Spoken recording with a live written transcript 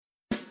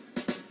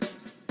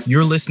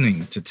You're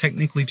listening to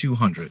Technically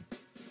 200,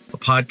 a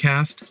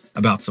podcast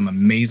about some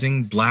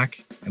amazing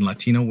Black and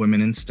Latino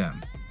women in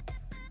STEM.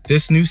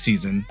 This new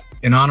season,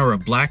 in honor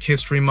of Black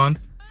History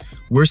Month,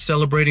 we're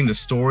celebrating the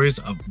stories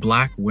of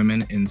Black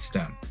women in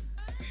STEM.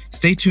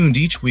 Stay tuned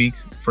each week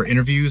for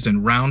interviews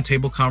and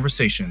roundtable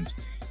conversations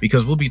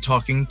because we'll be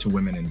talking to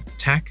women in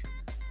tech,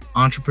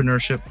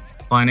 entrepreneurship,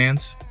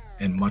 finance,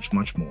 and much,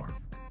 much more.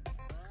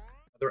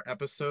 Another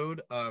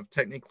episode of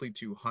Technically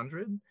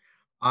 200.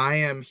 I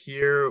am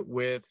here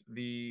with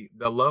the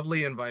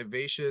lovely and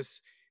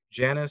vivacious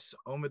Janice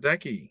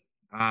Omodeke.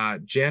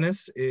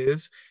 Janice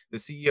is the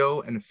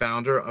CEO and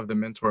founder of the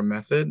Mentor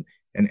Method,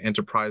 an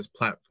enterprise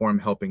platform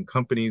helping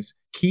companies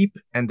keep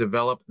and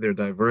develop their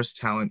diverse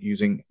talent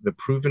using the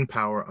proven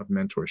power of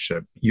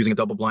mentorship. Using a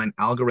double-blind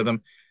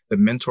algorithm, the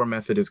Mentor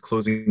Method is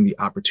closing the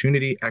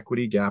opportunity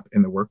equity gap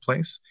in the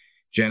workplace.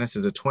 Janice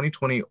is a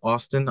 2020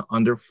 Austin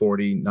Under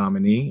 40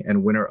 nominee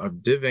and winner of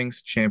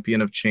DivInc's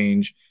Champion of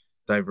Change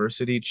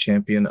Diversity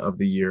Champion of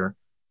the Year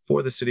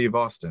for the City of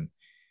Austin.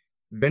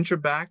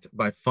 Venture-backed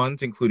by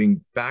funds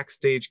including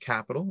Backstage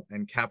Capital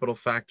and Capital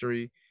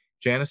Factory,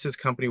 Janice's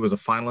company was a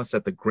finalist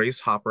at the Grace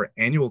Hopper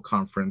Annual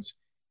Conference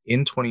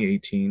in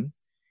 2018,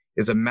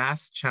 is a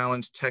Mass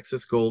Challenge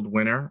Texas Gold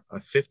winner, a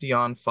 50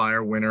 on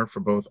Fire winner for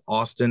both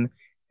Austin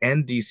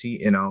and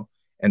DC Inno,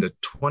 and a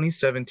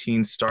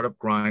 2017 Startup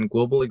Grind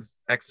Global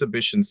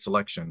Exhibition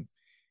selection.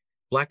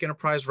 Black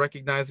Enterprise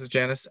recognizes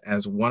Janice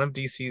as one of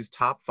DC's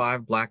top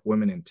 5 Black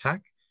women in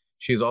tech.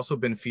 She has also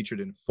been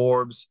featured in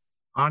Forbes,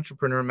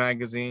 Entrepreneur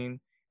Magazine,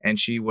 and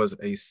she was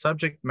a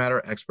subject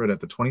matter expert at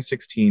the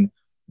 2016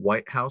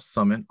 White House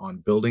Summit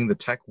on building the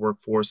tech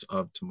workforce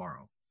of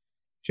tomorrow.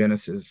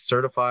 Janice is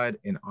certified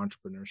in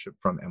entrepreneurship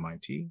from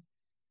MIT,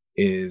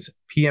 is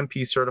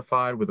PMP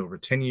certified with over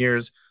 10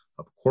 years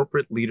of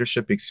corporate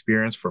leadership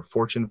experience for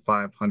Fortune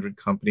 500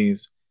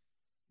 companies.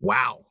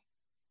 Wow.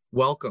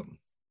 Welcome.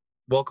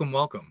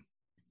 Welcome.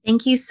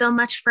 Thank you so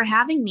much for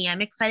having me. I'm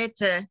excited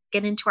to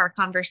get into our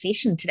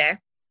conversation today.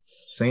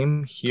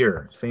 Same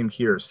here.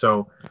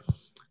 So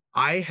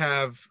I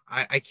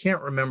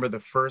can't remember the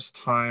first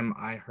time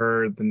I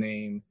heard the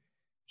name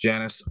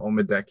Janice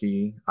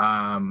Omodeke.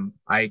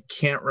 I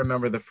can't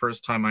remember the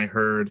first time I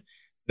heard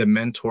the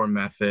Mentor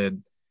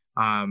Method.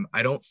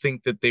 I don't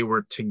think that they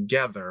were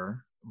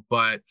together,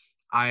 but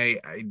I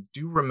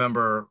do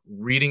remember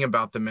reading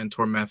about the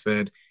Mentor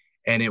Method,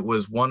 and it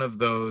was one of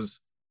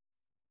those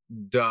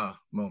duh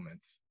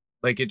moments.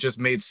 Like, it just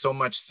made so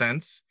much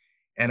sense,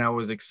 and I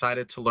was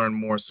excited to learn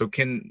more. So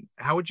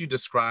how would you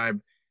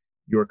describe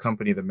your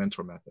company, the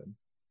Mentor Method?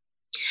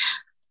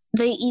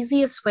 The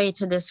easiest way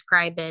to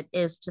describe it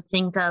is to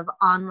think of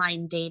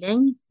online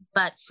dating,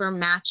 but for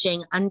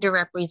matching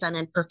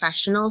underrepresented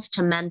professionals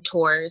to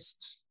mentors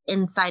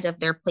inside of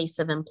their place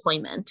of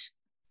employment.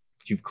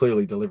 You've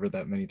clearly delivered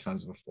that many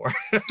times before.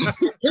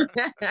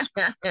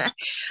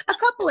 A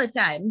couple of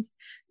times,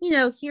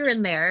 here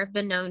and there, I've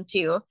been known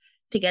to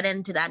get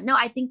into that. No,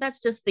 I think that's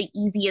just the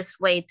easiest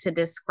way to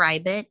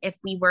describe it. If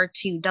we were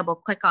to double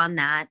click on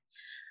that,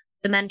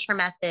 the Mentor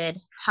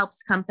Method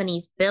helps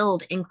companies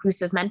build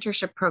inclusive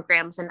mentorship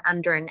programs in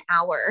under an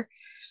hour.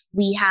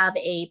 We have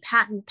a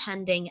patent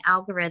pending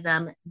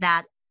algorithm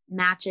that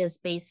matches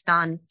based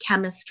on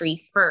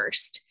chemistry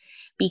first,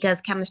 because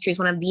chemistry is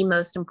one of the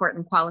most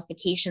important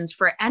qualifications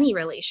for any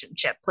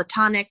relationship,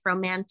 platonic,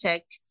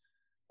 romantic,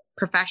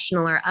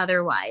 professional, or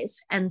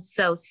otherwise. And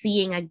so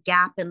seeing a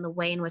gap in the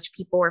way in which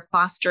people were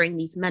fostering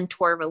these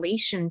mentor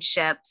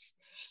relationships,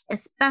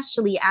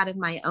 especially out of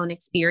my own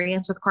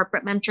experience with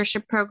corporate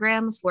mentorship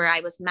programs, where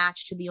I was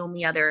matched to the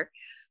only other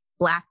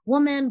Black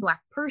woman,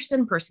 Black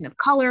person of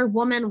color,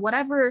 woman,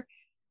 whatever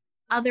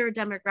other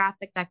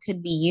demographic that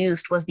could be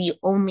used was the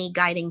only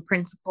guiding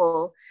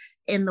principle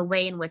in the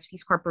way in which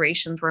these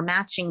corporations were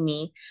matching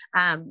me.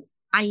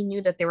 I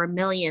knew that there were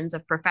millions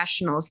of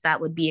professionals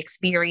that would be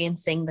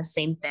experiencing the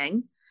same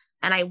thing.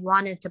 And I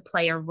wanted to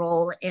play a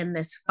role in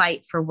this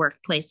fight for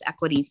workplace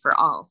equity for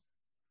all.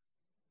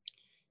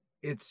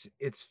 It's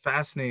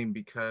fascinating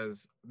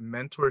because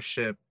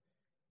mentorship,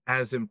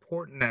 as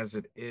important as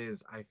it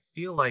is, I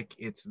feel like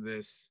it's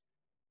this,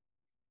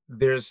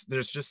 there's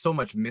just so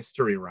much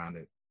mystery around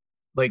it.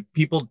 Like,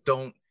 people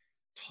don't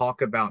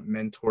talk about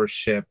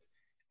mentorship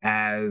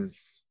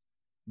as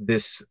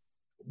this,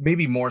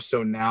 maybe more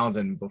so now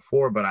than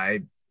before,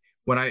 but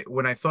when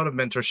I thought of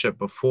mentorship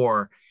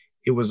before,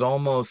 it was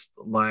almost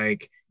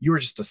like you were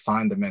just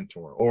assigned a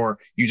mentor, or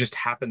you just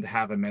happened to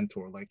have a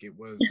mentor. Like, it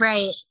was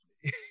right.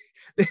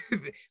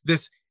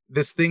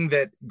 this thing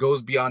that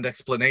goes beyond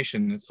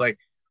explanation. It's like,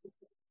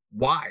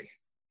 why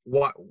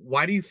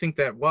do you think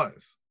that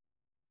was?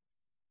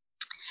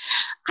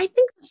 I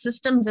think the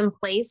system's in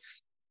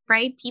place,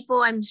 right?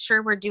 People, I'm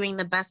sure, were doing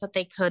the best that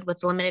they could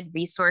with limited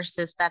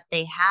resources that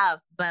they have.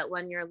 But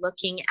when you're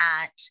looking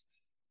at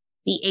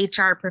the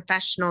HR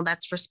professional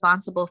that's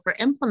responsible for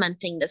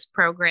implementing this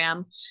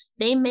program,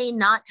 they may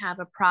not have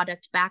a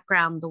product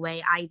background the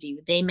way I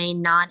do. They may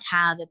not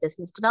have a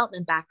business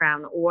development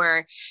background,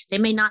 or they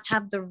may not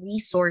have the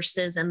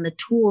resources and the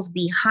tools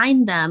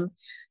behind them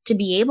to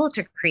be able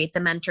to create the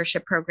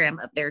mentorship program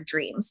of their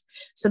dreams.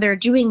 So they're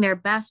doing their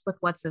best with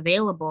what's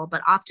available,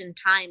 but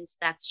oftentimes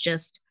that's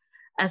just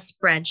a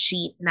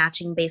spreadsheet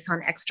matching based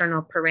on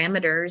external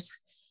parameters,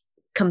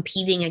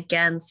 competing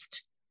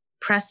against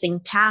pressing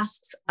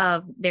tasks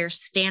of their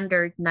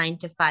standard 9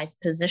 to 5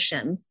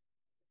 position.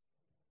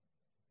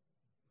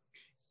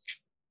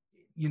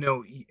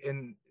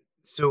 And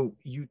so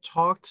you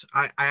talked,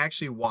 I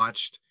actually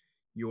watched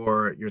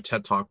your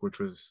TED Talk, which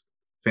was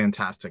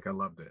fantastic. I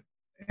loved it.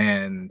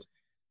 And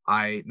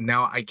I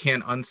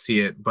can't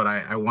unsee it, but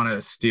I want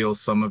to steal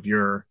some of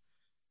your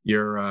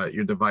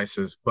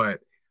devices. But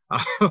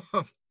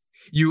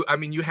you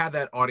had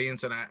that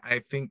audience, and I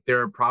think there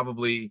are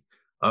probably,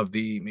 of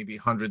the maybe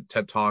 100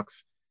 TED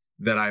Talks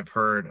that I've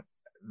heard,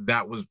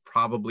 that was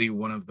probably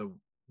one of the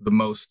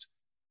most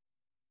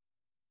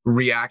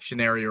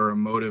reactionary or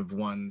emotive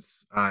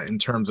ones in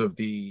terms of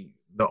the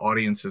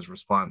audience's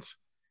response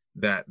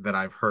that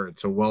I've heard.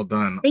 So well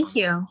done. Thank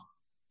you.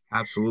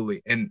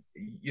 Absolutely. And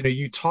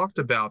you talked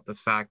about the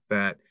fact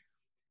that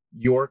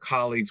your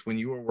colleagues, when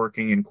you were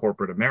working in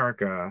corporate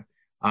America,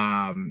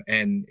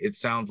 and it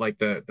sounds like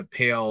the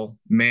pale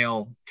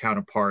male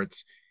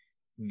counterparts,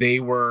 they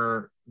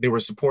were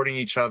supporting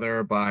each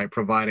other by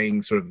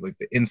providing sort of like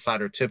the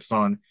insider tips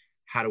on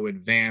how to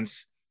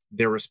advance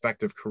their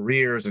respective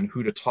careers and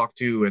who to talk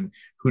to and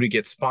who to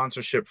get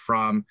sponsorship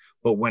from.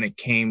 But when it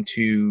came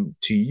to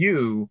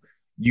you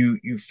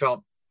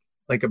felt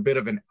like a bit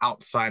of an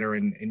outsider,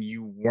 and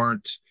you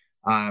weren't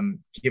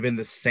given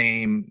the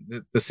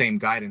same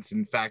guidance.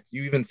 In fact,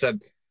 you even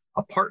said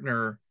a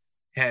partner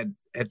had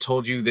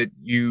told you that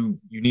you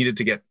needed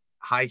to get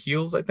high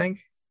heels, I think.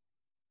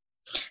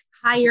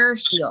 Higher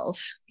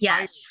heels.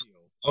 Yes.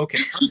 Okay.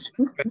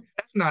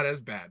 That's not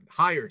as bad.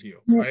 Higher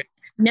heels, right?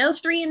 No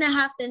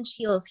 3.5-inch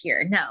heels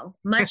here. No,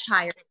 much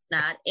higher than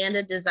that, and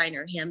a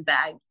designer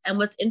handbag. And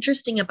what's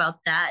interesting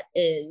about that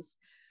is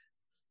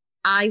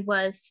I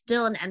was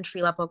still an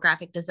entry-level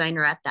graphic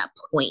designer at that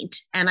point,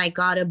 and I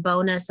got a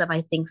bonus of,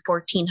 I think,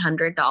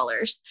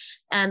 $1,400.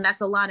 And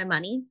that's a lot of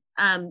money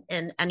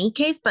in any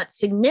case, but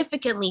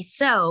significantly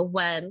so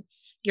when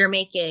you're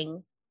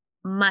making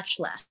much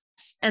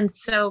less. And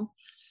so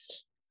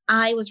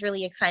I was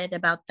really excited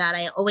about that.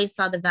 I always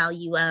saw the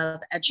value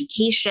of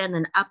education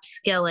and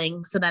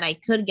upskilling so that I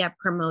could get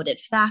promoted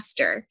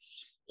faster.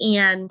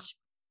 And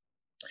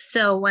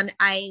so when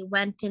I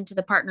went into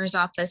the partner's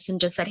office and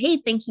just said, hey,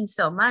 thank you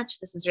so much,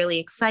 this is really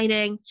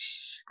exciting,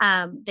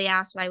 they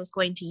asked what I was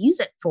going to use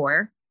it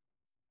for,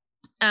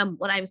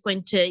 what I was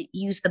going to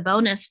use the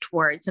bonus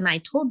towards. And I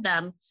told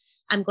them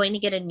I'm going to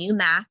get a new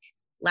Mac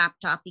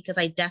laptop because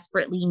I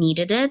desperately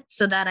needed it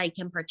so that I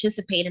can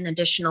participate in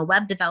additional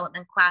web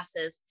development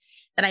classes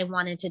that I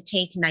wanted to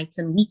take nights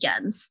and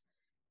weekends.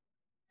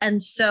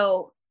 And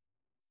so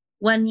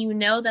when you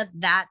know that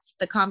that's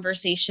the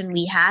conversation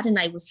we had, and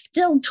I was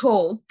still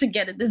told to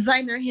get a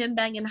designer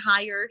handbag and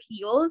higher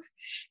heels,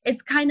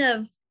 it's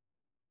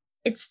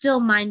still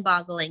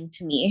mind-boggling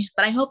to me,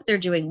 but I hope they're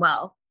doing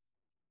well.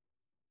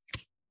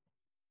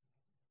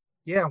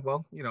 Yeah,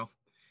 well,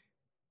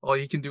 all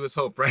you can do is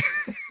hope, right?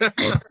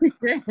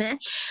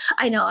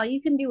 I know, all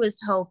you can do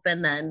is hope,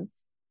 and then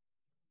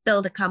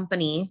build a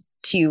company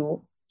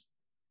to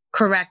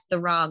correct the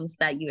wrongs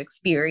that you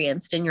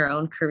experienced in your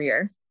own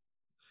career,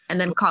 and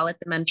then call it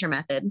the mentor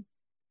method.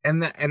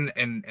 And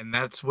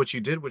that's what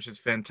you did, which is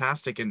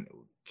fantastic. And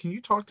can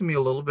you talk to me a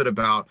little bit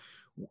about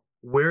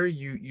where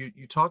you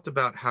talked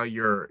about how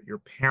your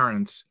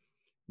parents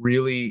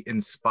really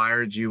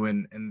inspired you,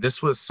 and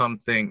this was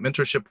something,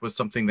 mentorship was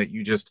something that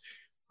you just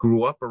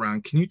grew up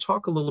around. Can you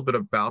talk a little bit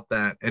about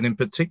that? And in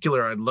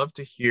particular, I'd love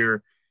to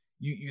hear,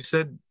 you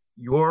said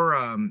your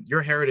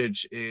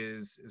heritage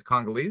is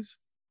Congolese?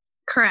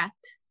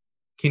 Correct.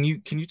 Can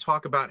you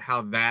talk about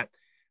how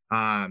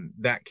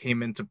that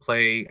came into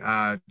play,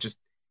 just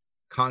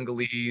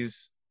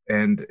Congolese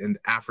and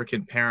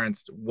African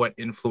parents, what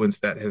influence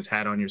that has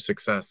had on your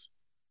success?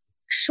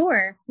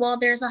 Sure. Well,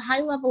 there's a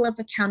high level of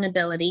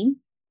accountability,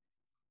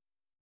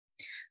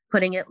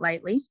 putting it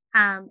lightly,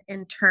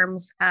 in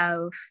terms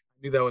of...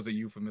 I knew that was a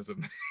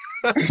euphemism.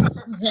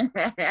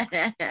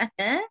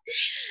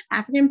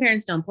 African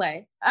parents don't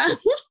play.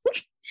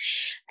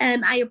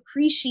 And I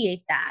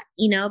appreciate that,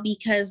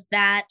 because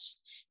that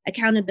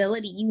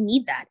accountability, you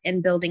need that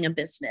in building a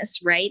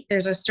business, right?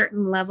 There's a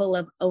certain level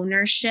of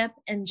ownership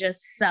and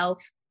just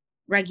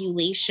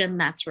self-regulation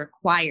that's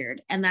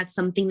required. And that's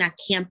something that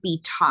can't be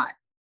taught.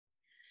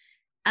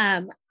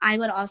 I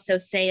would also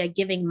say a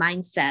giving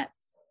mindset.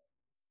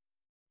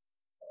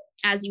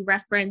 As you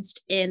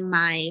referenced in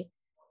my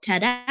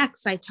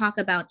TEDx, I talk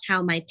about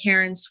how my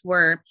parents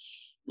were,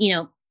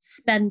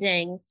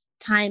 spending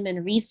time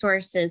and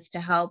resources to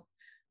help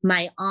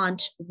my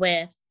aunt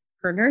with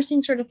her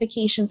nursing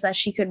certifications that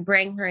she could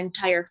bring her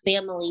entire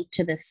family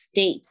to the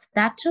States.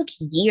 That took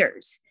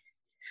years.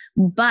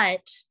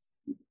 But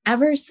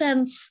ever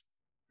since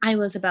I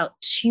was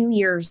about 2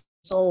 years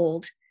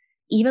old,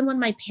 even when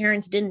my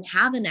parents didn't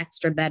have an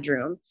extra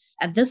bedroom,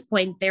 at this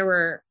point, there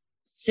were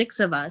 6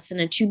 of us in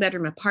a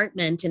 2-bedroom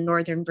apartment in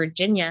Northern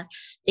Virginia,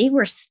 they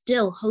were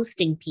still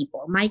hosting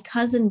people. My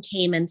cousin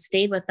came and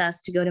stayed with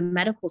us to go to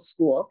medical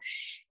school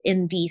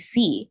in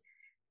DC.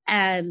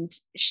 And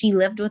she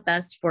lived with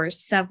us for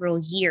several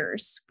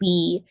years.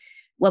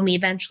 When we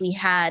eventually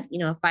had,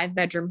 a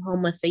 5-bedroom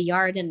home with a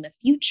yard in the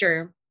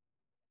future,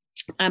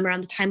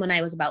 around the time when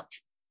I was about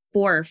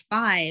 4 or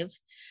 5,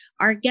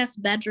 our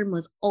guest bedroom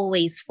was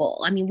always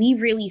full. I mean, we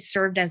really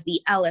served as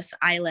the Ellis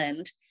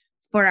Island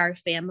for our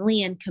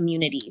family and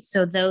community.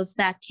 So those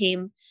that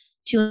came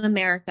to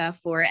America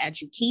for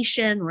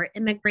education, were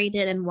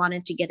immigrated and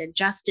wanted to get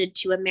adjusted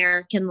to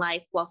American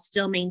life while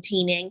still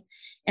maintaining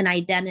an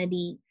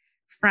identity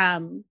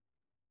from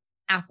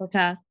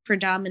Africa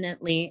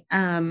predominantly.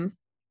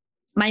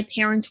 My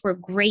parents were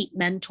great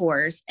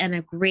mentors and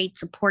a great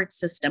support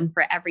system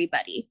for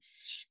everybody.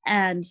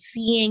 And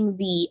seeing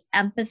the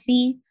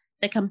empathy,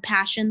 the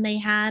compassion they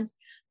had,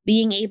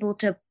 being able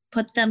to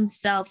put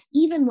themselves,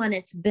 even when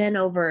it's been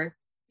over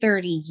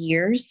 30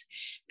 years,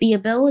 the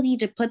ability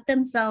to put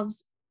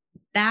themselves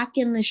back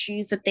in the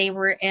shoes that they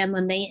were in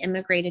when they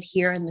immigrated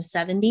here in the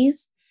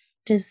 70s,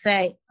 to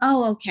say,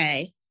 oh,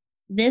 okay,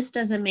 this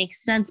doesn't make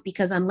sense,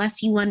 because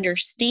unless you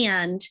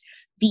understand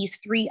these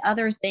 3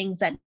 other things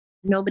that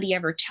nobody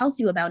ever tells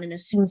you about and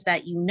assumes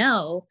that you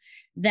know,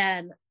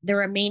 then the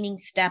remaining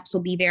steps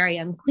will be very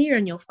unclear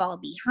and you'll fall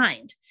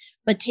behind.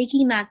 But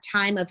taking that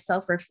time of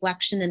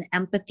self-reflection and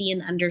empathy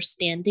and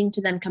understanding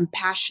to then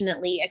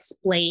compassionately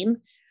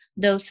explain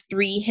those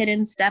 3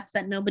 hidden steps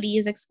that nobody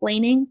is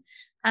explaining.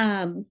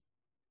 Again,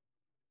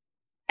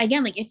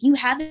 like if you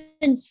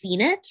haven't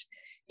seen it,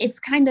 it's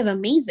kind of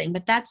amazing,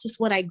 but that's just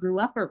what I grew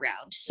up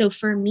around. So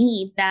for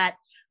me, that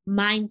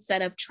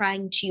mindset of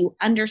trying to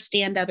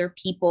understand other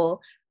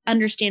people,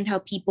 understand how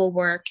people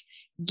work,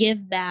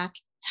 give back,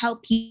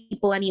 help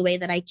people any way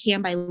that I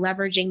can by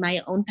leveraging my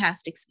own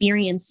past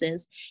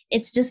experiences,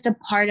 it's just a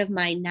part of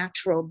my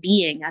natural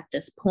being at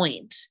this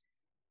point.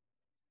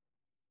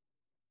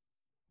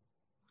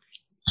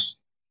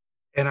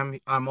 And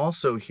I'm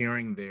also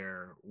hearing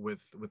there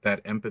with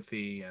that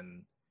empathy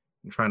and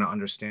trying to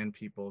understand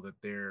people, that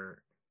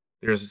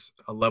there's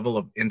a level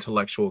of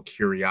intellectual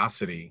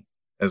curiosity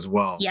as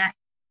well. Yeah.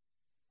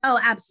 Oh,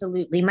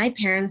 absolutely. My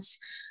parents,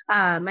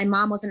 my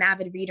mom was an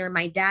avid reader.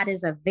 My dad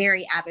is a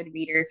very avid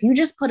reader. If you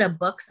just put a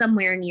book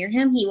somewhere near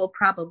him, he will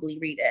probably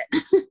read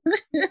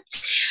it.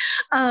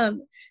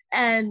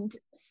 And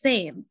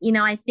same,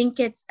 I think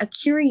it's a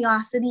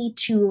curiosity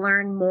to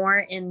learn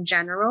more in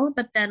general,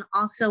 but then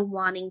also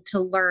wanting to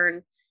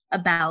learn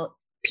about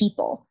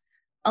people.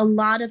 A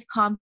lot of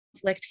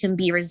conflict can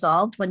be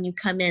resolved when you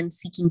come in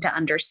seeking to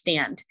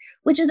understand,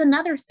 which is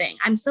another thing.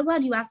 I'm so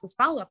glad you asked this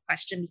follow-up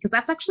question, because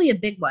that's actually a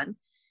big one.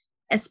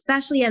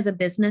 Especially as a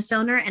business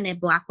owner and a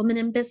Black woman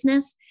in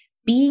business,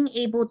 being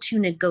able to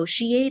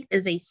negotiate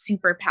is a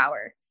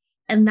superpower.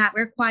 And that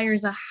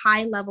requires a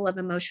high level of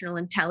emotional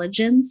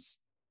intelligence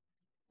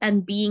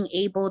and being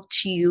able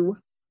to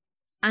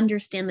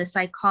understand the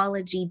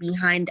psychology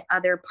behind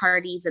other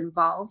parties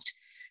involved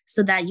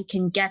so that you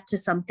can get to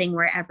something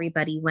where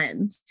everybody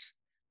wins.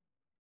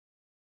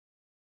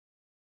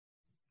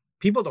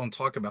 People don't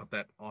talk about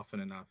that often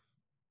enough.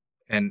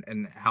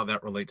 And how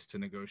that relates to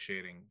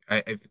negotiating.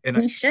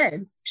 We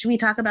should. Should we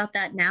talk about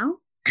that now?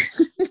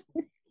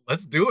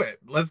 Let's do it.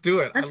 Let's do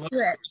it.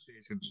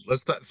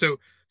 Let's talk.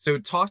 So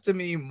talk to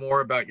me more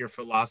about your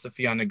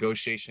philosophy on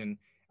negotiation.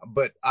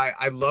 But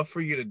I'd love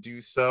for you to do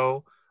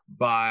so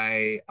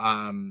by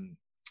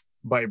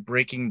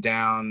breaking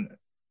down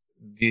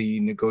the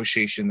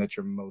negotiation that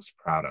you're most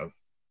proud of.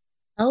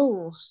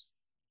 Oh.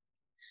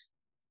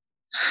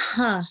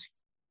 Huh.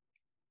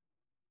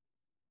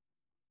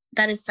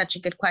 That is such a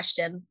good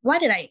question. Why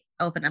did I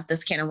open up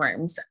this can of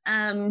worms?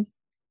 The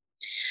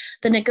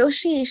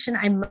negotiation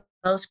I'm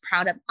most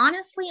proud of.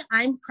 Honestly,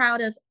 I'm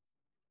proud of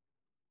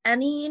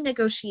any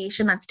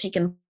negotiation that's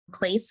taken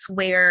place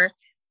where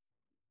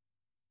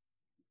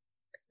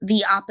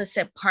the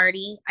opposite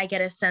party, I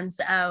get a sense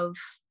of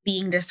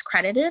being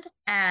discredited,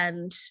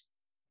 and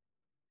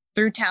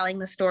through telling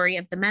the story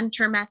of the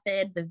mentor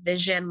method, the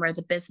vision where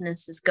the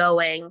business is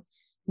going,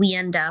 we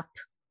end up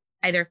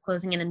either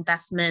closing an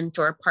investment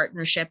or a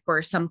partnership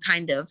or some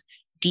kind of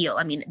deal.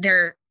 I mean,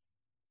 there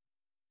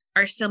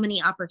are so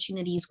many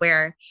opportunities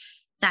where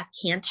that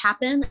can't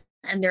happen.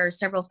 And there are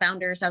several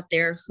founders out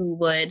there who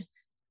would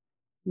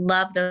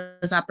love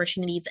those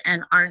opportunities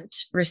and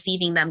aren't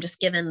receiving them, just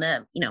given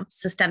the,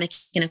 systemic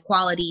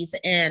inequalities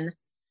in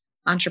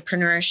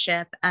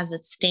entrepreneurship as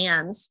it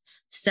stands.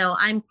 So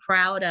I'm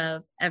proud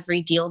of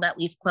every deal that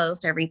we've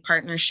closed, every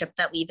partnership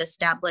that we've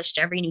established,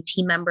 every new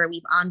team member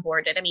we've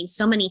onboarded. I mean,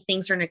 so many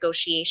things are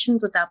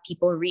negotiations without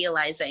people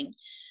realizing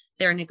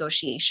they're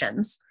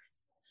negotiations.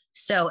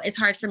 So it's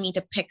hard for me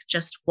to pick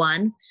just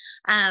one.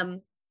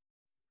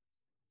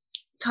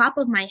 Top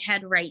of my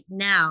head right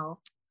now,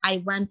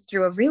 I went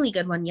through a really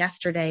good one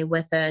yesterday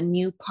with a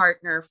new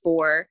partner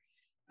for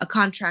a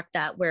contract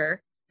that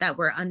we're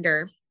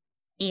under,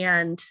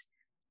 and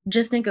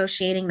just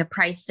negotiating the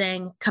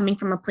pricing, coming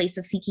from a place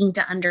of seeking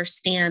to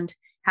understand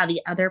how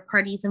the other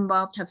parties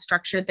involved have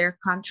structured their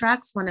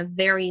contracts went a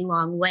very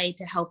long way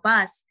to help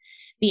us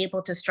be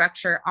able to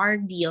structure our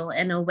deal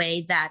in a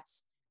way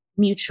that's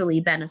mutually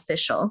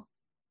beneficial.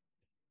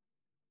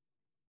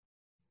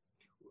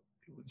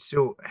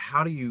 So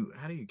how do you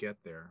get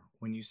there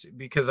when you say,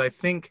 because I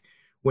think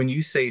when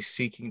you say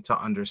seeking to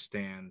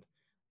understand,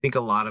 I think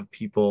a lot of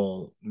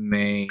people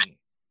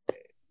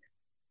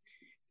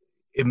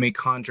it may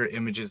conjure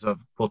images of,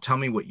 well, tell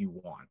me what you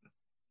want.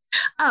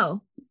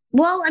 Oh,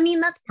 well, I mean,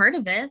 that's part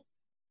of it,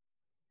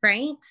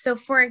 right? So,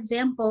 for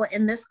example,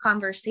 in this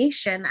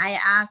conversation, I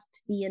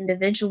asked the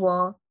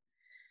individual,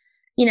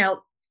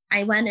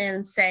 I went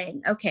in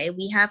saying, okay,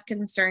 we have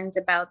concerns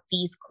about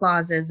these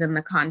clauses in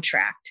the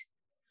contract.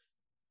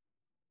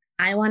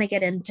 I want to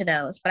get into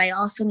those, but I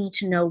also need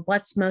to know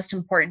what's most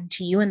important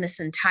to you in this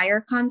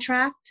entire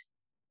contract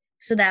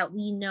so that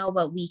we know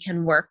what we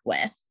can work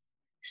with.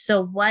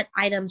 So what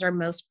items are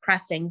most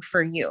pressing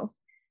for you?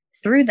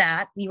 Through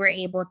that, we were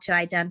able to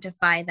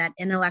identify that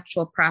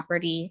intellectual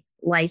property,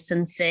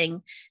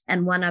 licensing,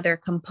 and one other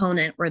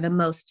component were the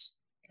most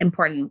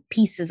important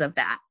pieces of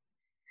that.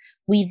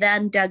 We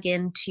then dug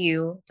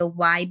into the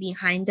why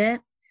behind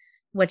it,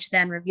 which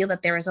then revealed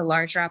that there was a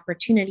larger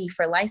opportunity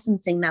for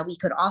licensing that we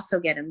could also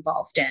get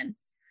involved in.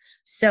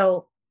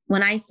 So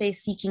when I say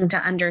seeking to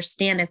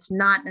understand, it's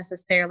not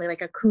necessarily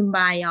like a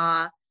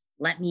kumbaya,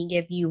 let me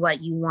give you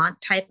what you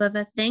want type of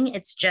a thing.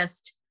 It's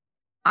just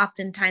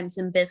oftentimes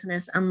in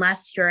business,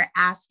 unless you're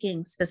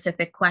asking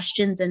specific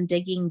questions and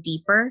digging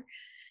deeper,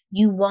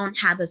 you won't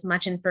have as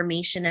much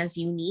information as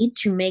you need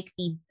to make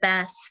the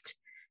best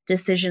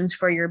decisions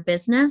for your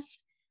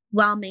business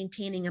while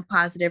maintaining a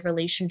positive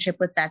relationship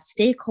with that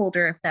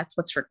stakeholder if that's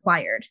what's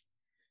required.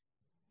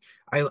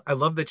 I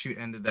love that you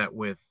ended that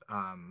with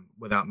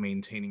without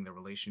maintaining the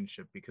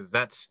relationship, because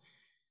that's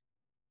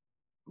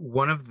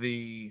one of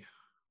the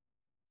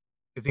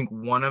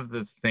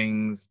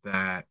things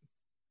that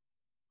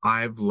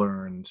I've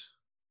learned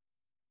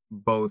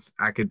both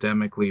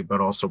academically but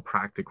also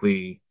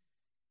practically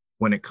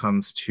when it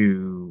comes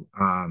to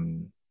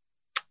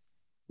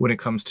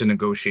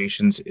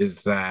negotiations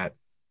is that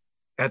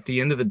at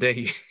the end of the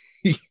day,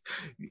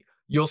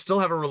 you'll still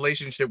have a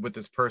relationship with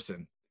this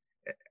person.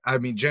 I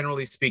mean,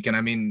 generally speaking,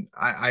 I mean,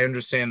 I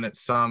understand that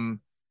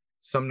some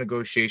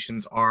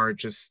negotiations are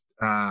just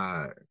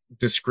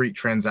discrete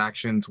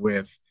transactions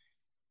with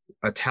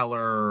a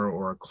teller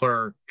or a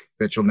clerk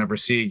that you'll never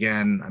see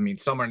again. I mean,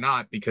 some are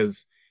not,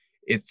 because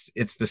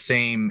it's the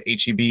same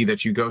HEB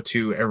that you go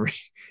to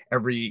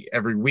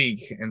every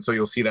week, and so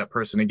you'll see that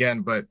person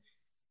again. But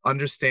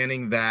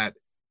understanding that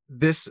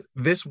this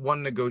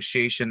one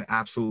negotiation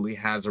absolutely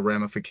has a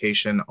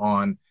ramification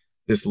on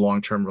this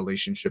long-term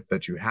relationship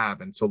that you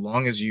have, and so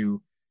long as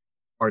you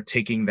are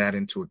taking that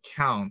into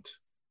account,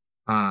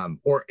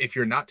 or if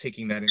you're not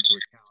taking that into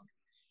account,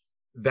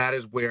 that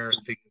is where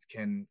things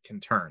can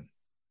turn.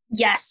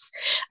 Yes.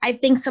 I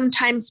think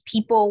sometimes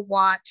people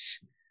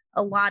watch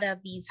a lot of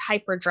these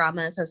hyper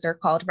dramas, as they're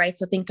called, right?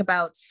 So think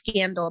about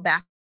Scandal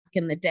back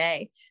in the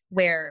day,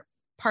 where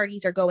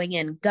parties are going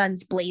in,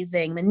 guns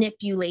blazing,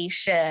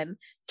 manipulation,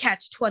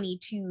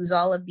 catch-22s,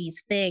 all of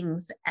these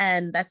things.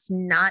 And that's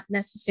not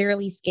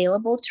necessarily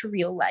scalable to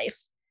real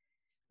life,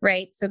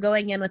 right? So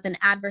going in with an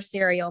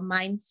adversarial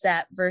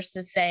mindset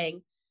versus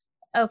saying,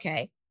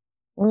 okay,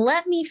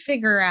 let me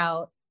figure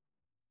out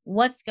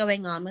what's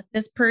going on with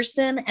this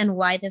person and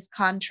why this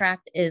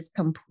contract is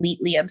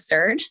completely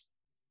absurd.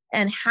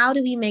 And how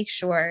do we make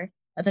sure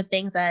that the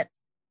things that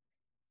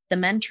the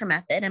mentor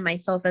method and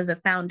myself as a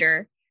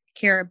founder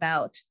care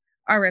about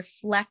are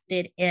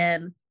reflected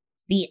in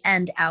the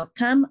end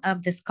outcome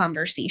of this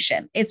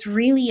conversation? It's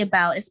really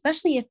about,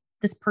 especially if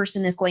this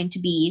person is going to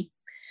be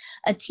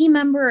a team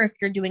member, or if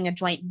you're doing a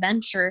joint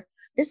venture,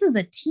 this is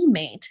a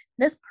teammate.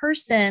 This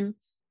person,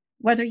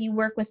 whether you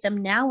work with them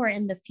now or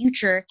in the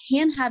future,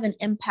 can have an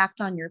impact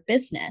on your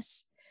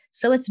business.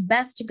 So it's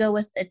best to go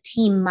with a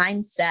team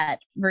mindset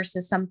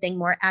versus something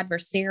more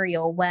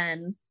adversarial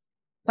when,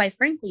 quite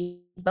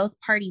frankly, both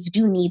parties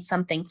do need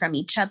something from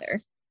each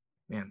other.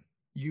 Man,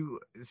 you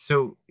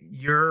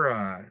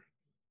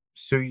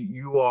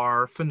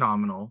are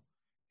phenomenal.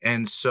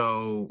 And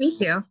so thank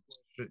you.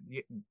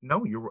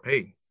 No,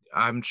 hey,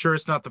 I'm sure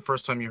it's not the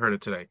first time you heard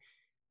it today.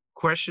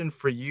 Question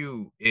for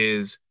you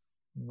is,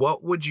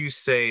 what would you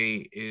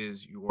say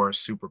is your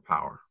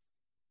superpower?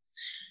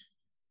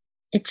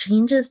 It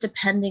changes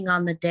depending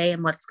on the day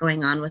and what's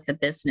going on with the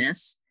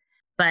business.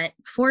 But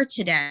for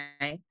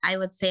today, I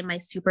would say my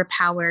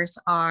superpowers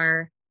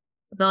are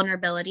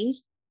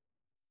vulnerability,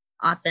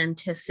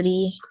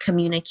 authenticity,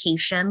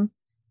 communication,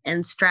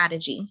 and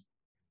strategy.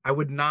 I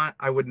would not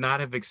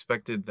have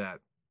expected that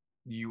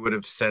you would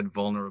have said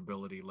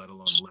vulnerability, let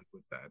alone live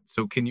with that.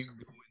 So can you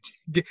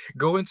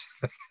go into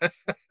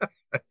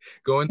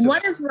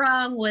what is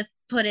wrong with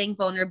putting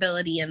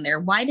vulnerability in there?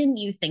 Why didn't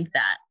you think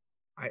that?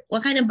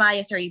 What kind of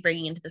bias are you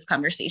bringing into this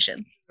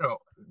conversation?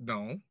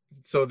 No.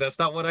 So that's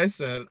not what I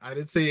said. I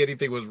didn't say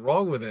anything was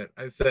wrong with it.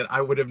 I said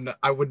I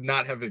would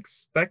not have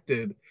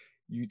expected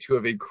you two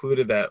have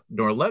included that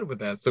nor led with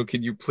that. So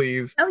can you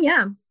please? Oh,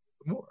 yeah.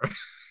 More.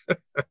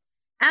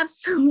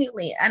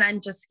 Absolutely. And I'm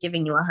just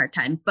giving you a hard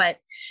time. But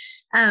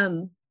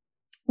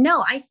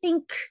no, I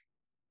think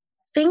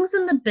things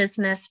in the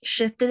business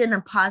shifted in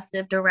a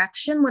positive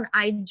direction when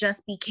I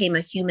just became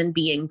a human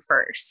being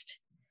first.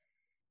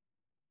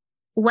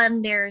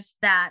 When there's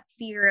that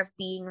fear of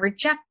being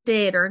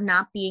rejected or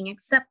not being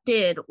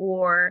accepted,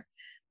 or,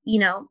 you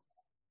know,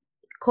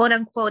 quote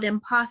unquote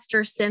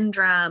imposter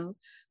syndrome,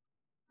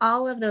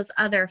 all of those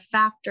other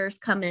factors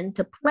come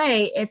into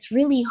play, it's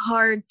really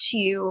hard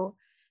to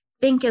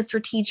think as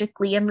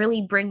strategically and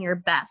really bring your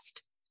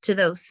best to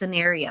those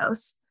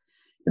scenarios.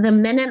 The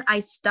minute I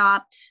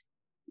stopped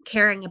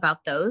caring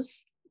about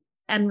those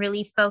and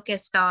really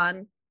focused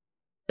on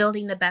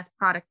building the best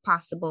product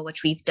possible,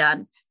 which we've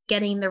done,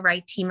 getting the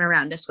right team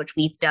around us, which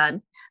we've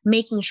done,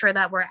 making sure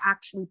that we're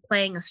actually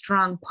playing a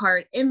strong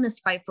part in this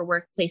fight for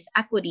workplace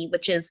equity,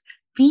 which is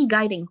the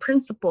guiding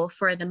principle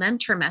for the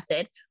mentor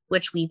method,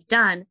 which we've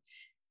done,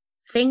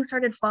 things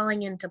started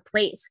falling into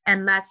place.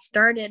 And that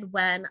started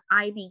when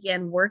I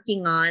began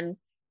working on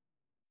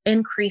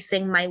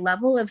increasing my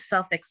level of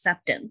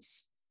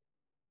self-acceptance,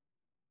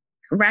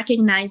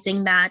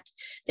 recognizing that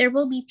there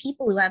will be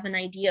people who have an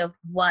idea of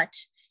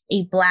what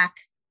a Black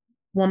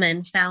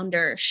woman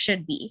founder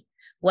should be,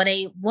 what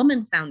a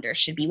woman founder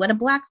should be, what a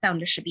Black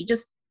founder should be,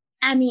 just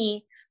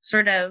any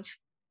sort of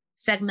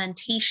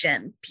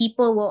segmentation.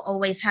 People will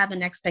always have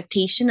an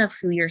expectation of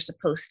who you're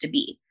supposed to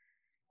be.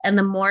 And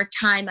the more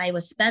time I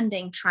was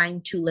spending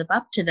trying to live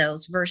up to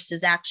those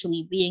versus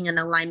actually being in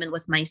alignment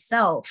with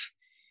myself,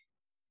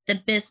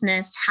 the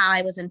business, how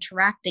I was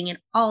interacting, it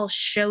all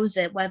shows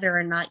it whether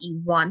or not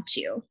you want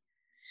to.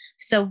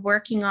 So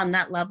working on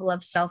that level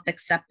of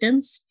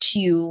self-acceptance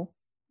to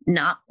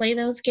not play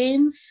those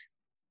games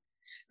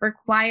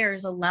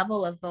requires a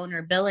level of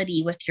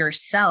vulnerability with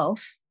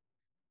yourself,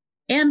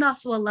 and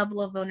also a level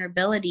of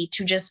vulnerability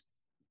to just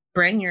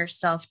bring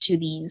yourself to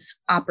these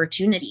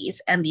opportunities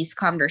and these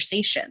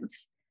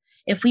conversations.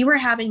 If we were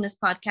having this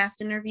podcast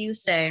interview,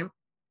 say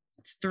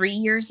 3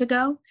 years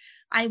ago,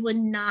 I would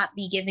not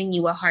be giving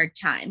you a hard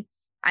time.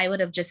 I would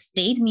have just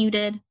stayed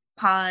muted,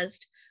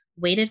 paused,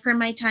 waited for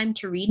my time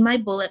to read my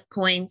bullet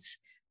points,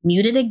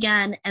 muted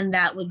again, and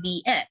that would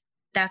be it.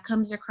 That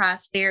comes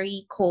across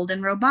very cold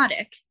and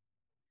robotic.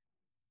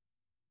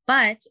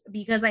 But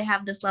because I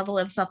have this level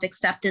of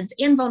self-acceptance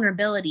and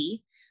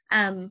vulnerability,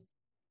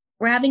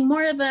 we're having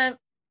more of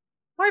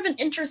an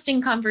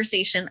interesting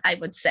conversation, I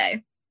would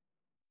say.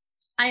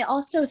 I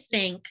also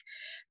think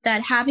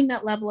that having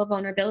that level of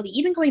vulnerability,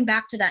 even going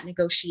back to that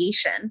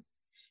negotiation,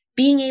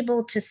 being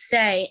able to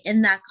say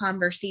in that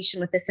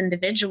conversation with this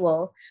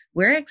individual,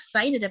 we're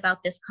excited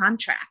about this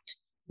contract.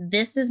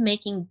 This is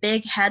making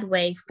big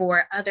headway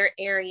for other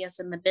areas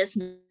in the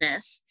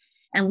business.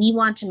 And we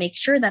want to make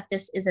sure that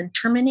this isn't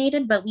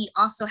terminated, but we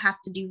also have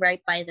to do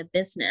right by the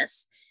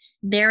business.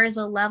 There is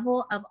a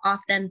level of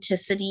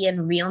authenticity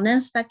and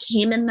realness that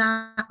came in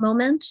that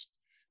moment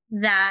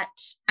that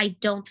I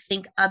don't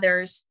think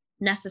others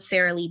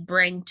necessarily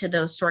bring to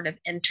those sort of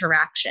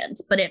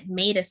interactions, but it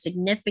made a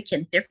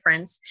significant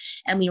difference.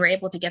 And we were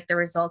able to get the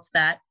results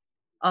that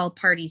all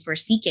parties were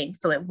seeking.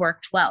 So it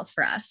worked well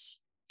for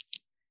us.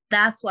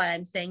 That's why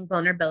I'm saying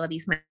vulnerability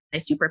is my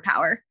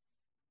superpower.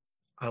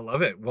 I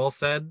love it. Well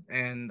said.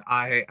 And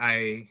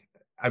I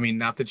mean,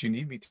 not that you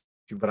need me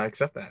to, but I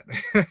accept that.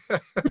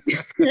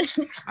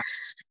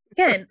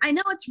 Good. I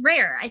know it's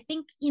rare. I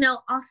think,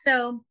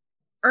 also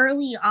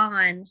early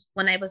on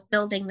when I was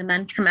building the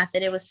mentor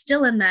method, it was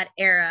still in that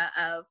era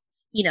of,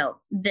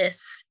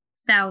 this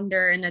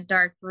founder in a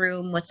dark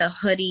room with a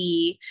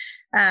hoodie,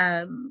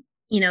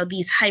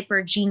 these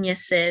hyper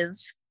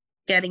geniuses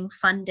getting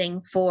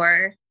funding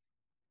for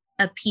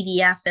a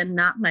PDF and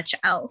not much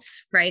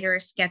else, right? Or a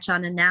sketch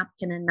on a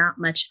napkin and not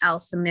much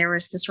else. And there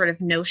was this sort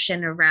of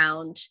notion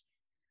around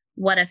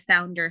what a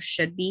founder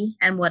should be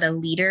and what a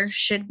leader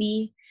should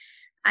be.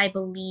 I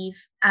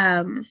believe,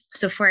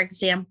 so for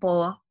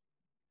example,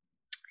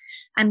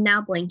 I'm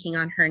now blanking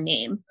on her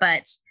name,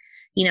 but,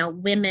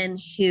 women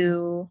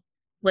who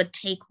would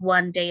take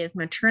one day of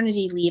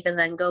maternity leave and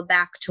then go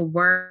back to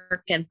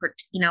work and,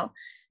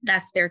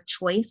 that's their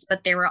choice,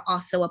 but they were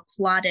also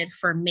applauded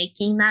for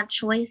making that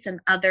choice. And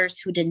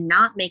others who did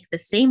not make the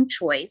same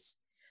choice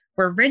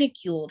were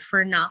ridiculed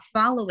for not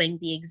following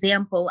the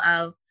example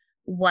of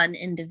one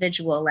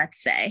individual, let's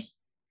say.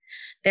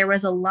 There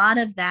was a lot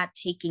of that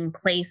taking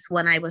place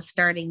when I was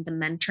starting the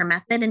mentor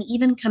method and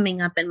even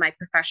coming up in my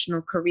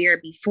professional career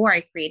before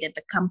I created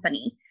the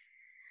company.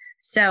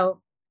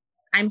 So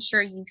I'm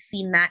sure you've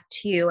seen that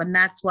too. And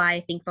that's why I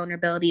think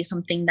vulnerability is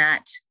something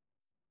that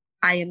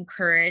I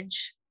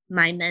encourage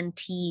my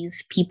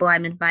mentees, people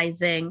I'm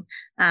advising,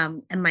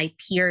 and my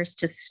peers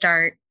to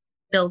start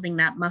building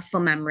that muscle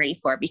memory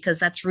for, because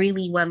that's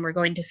really when we're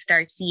going to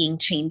start seeing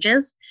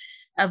changes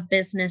of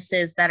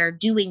businesses that are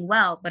doing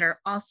well, but are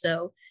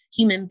also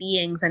human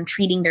beings and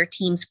treating their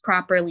teams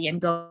properly and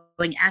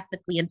going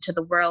ethically into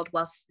the world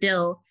while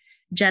still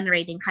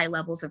generating high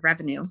levels of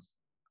revenue.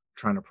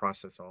 Trying to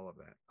process all of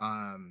that.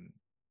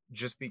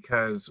 just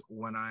because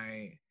when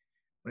I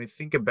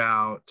think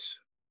about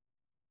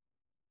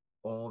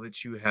all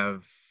that you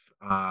have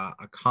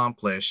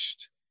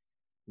accomplished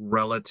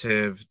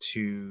relative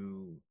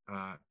to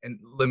and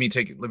let me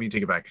take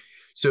it back.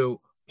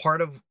 So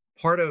part of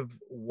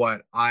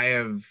what I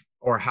have,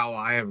 or how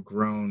I have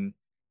grown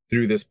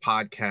through this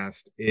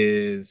podcast,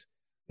 is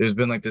there's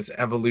been like this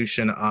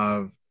evolution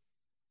of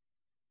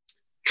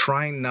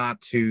trying not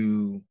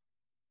to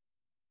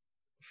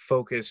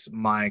focus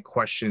my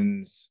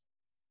questions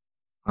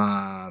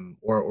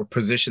or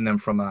position them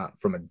from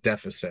a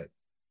deficit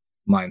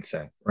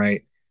mindset,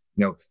 right?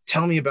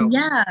 Tell me about what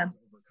Yeah. you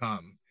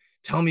overcome.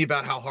 Tell me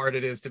about how hard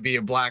it is to be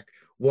a Black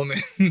woman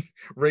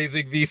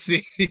raising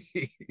VC,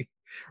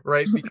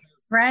 right? Because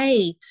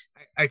Right.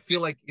 I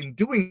feel like in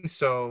doing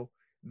so,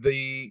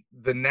 the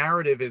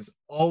narrative is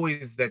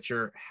always that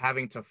you're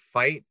having to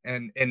fight,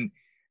 and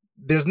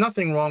there's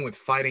nothing wrong with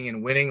fighting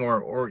and winning,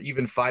 or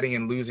even fighting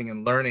and losing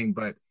and learning,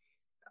 but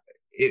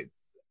it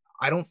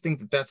I don't think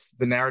that that's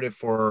the narrative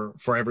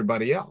for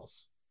everybody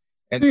else.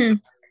 And so,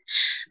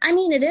 I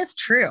mean, it is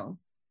true.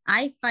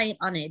 I fight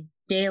on a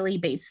daily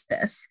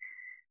basis,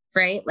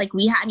 right? Like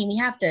we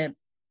have to,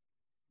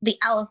 the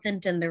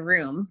elephant in the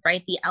room,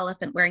 right? The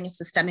elephant wearing a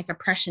systemic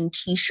oppression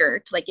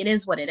t-shirt, like it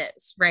is what it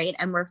is, right?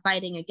 And we're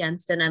fighting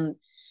against it, and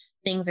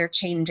things are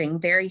changing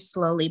very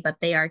slowly,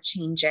 but they are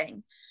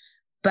changing.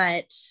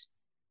 But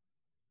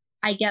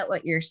I get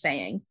what you're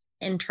saying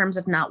in terms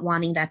of not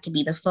wanting that to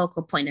be the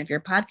focal point of your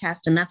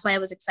podcast. And that's why I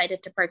was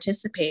excited to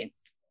participate.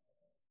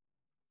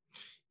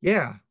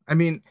 yeah, I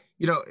mean,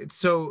 I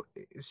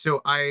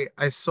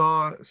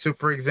saw, so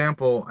for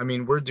example, I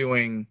mean,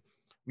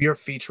 we are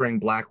featuring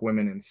Black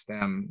women in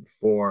STEM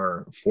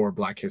for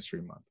Black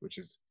History Month, which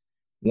is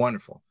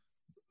wonderful.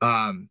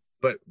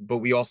 But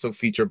we also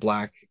feature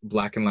Black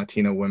and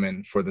Latino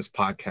women for this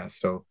podcast,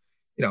 so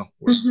I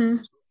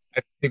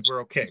think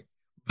we're okay.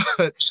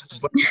 But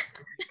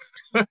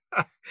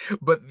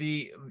but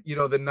the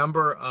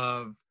number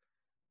of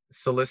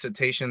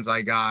solicitations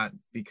I got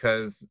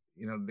because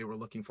they were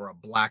looking for a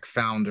Black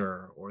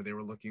founder, or they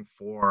were looking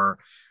for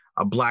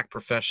a Black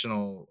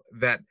professional,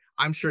 that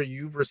I'm sure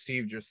you've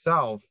received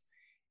yourself.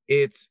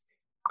 It's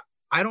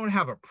I don't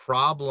have a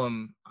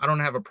problem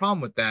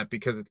with that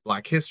because it's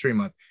Black History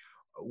Month,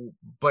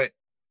 but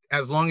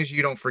as long as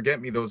you don't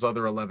forget me those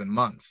other 11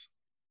 months,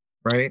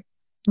 right?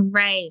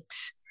 Right.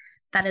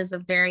 That is a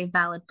very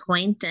valid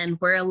point, and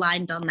we're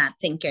aligned on that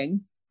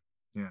thinking.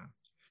 Yeah.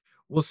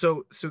 Well,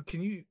 so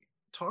can you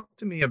talk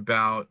to me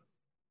about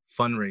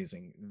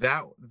fundraising?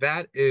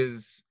 That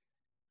is,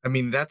 I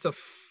mean, that's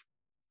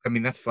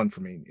fun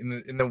for me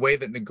in the way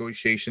that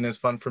negotiation is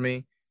fun for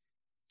me.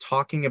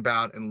 Talking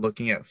about and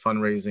looking at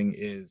fundraising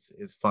is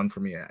fun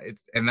for me.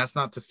 And that's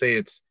not to say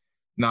it's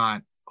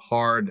not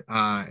hard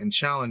and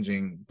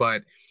challenging,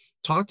 but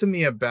talk to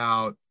me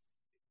about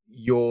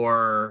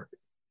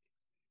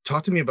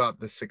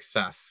the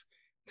success.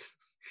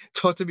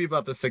 Talk to me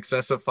about the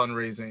success of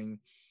fundraising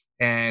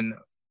and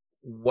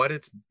what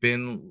it's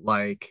been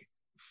like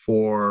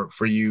for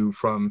you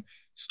from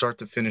start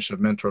to finish of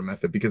Mentor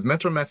Method, because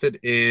Mentor Method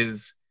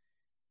is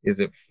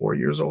it 4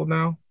 years old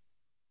now?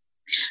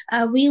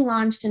 We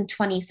launched in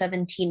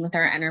 2017 with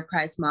our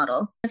enterprise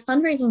model. The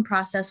fundraising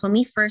process, when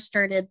we first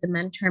started the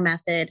Mentor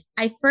Method,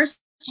 I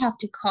first have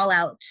to call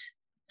out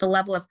the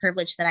level of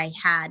privilege that I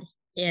had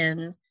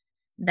in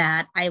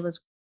that I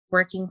was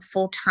working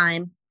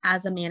full-time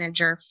as a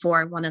manager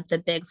for one of the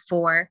big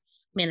four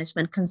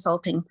management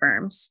consulting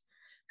firms.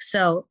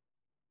 So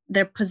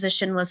their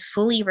position was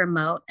fully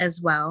remote as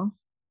well.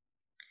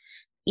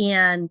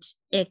 And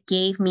it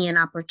gave me an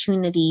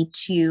opportunity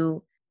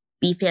to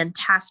be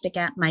fantastic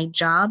at my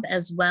job,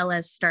 as well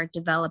as start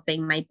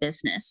developing my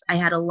business. I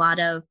had a lot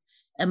of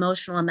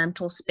emotional and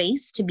mental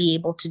space to be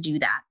able to do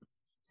that,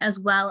 as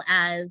well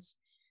as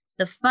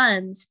the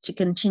funds to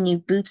continue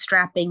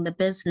bootstrapping the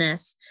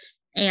business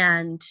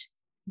and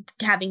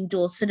having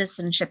dual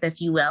citizenship, if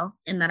you will,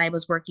 in that I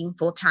was working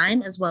full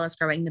time as well as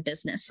growing the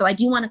business. So I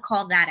do want to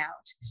call that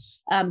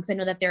out, because I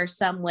know that there are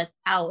some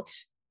without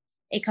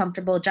a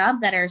comfortable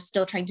job that are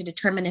still trying to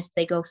determine if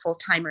they go full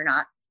time or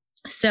not.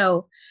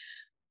 So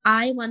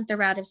I went the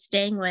route of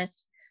staying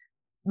with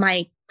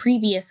my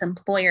previous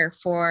employer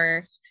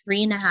for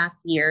 3.5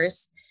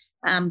 years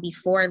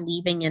before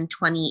leaving in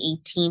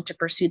 2018 to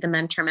pursue the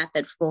Mentor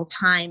Method full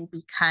time,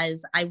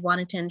 because I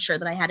wanted to ensure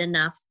that I had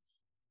enough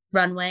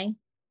runway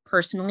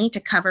personally to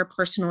cover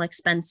personal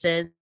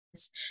expenses,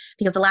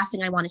 because the last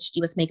thing I wanted to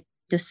do was make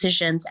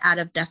decisions out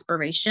of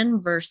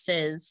desperation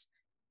versus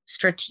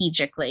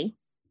strategically.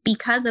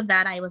 Because of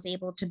that, I was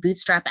able to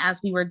bootstrap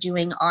as we were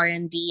doing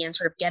R&D and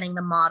sort of getting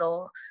the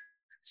model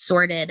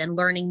sorted and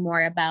learning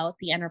more about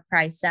the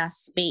enterprise SaaS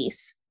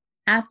space.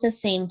 At the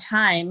same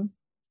time,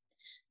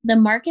 the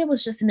market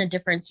was just in a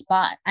different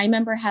spot. I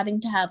remember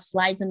having to have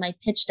slides in my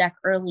pitch deck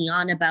early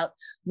on about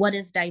what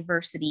is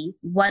diversity,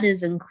 what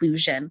is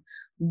inclusion,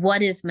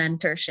 what is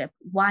mentorship,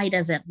 why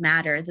does it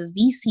matter? The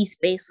VC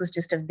space was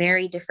just a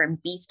very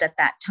different beast at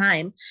that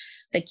time.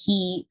 The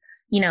key,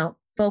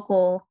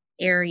 focal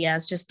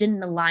areas just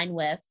didn't align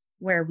with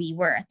where we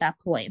were at that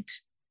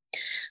point.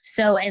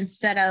 So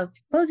instead of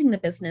closing the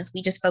business,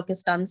 we just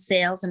focused on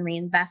sales and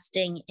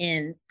reinvesting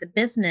in the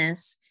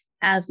business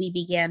as we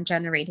began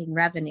generating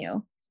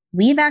revenue.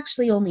 We've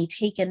actually only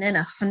taken in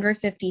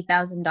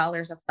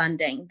 $150,000 of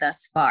funding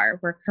thus far.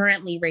 We're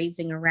currently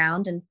raising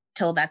around,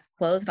 until that's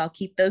closed, I'll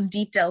keep those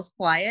details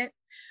quiet.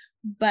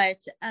 But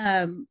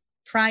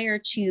prior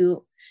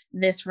to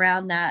this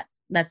round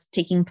that's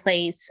taking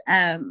place,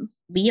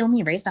 we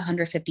only raised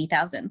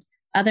 $150,000.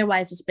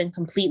 Otherwise, it's been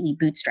completely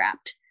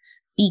bootstrapped,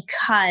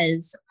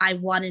 because I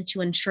wanted to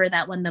ensure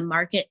that when the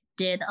market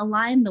did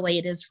align the way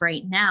it is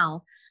right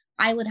now,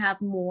 I would have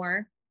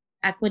more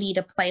equity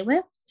to play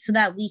with so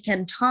that we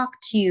can talk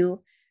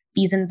to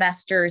these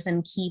investors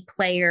and key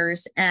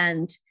players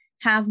and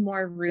have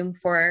more room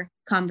for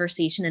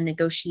conversation and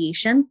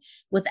negotiation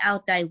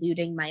without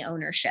diluting my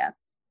ownership.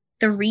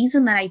 The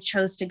reason that I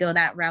chose to go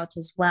that route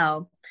as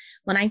well,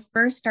 when I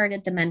first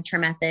started the Mentor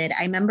Method,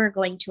 I remember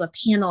going to a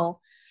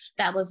panel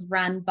that was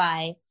run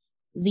by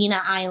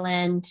Zena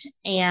Island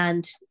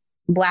and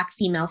Black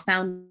female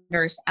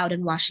founders out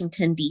in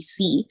Washington,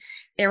 D.C.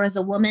 There was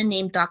a woman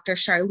named Dr.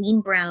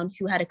 Charlene Brown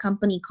who had a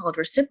company called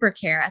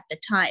Reciprocare at the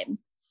time.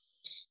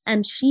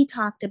 And she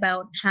talked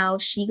about how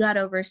she got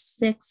over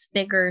 6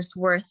 figures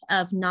worth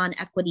of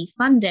non-equity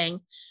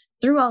funding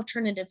through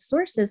alternative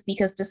sources,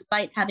 because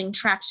despite having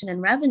traction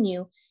and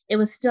revenue, it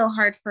was still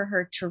hard for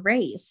her to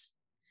raise.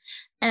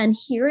 And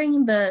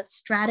hearing the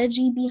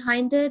strategy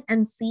behind it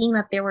and seeing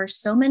that there were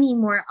so many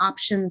more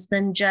options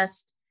than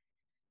just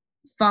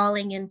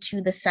falling into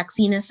the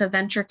sexiness of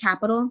venture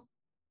capital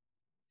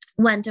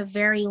went a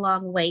very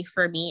long way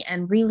for me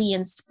and really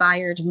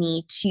inspired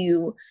me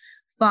to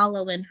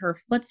follow in her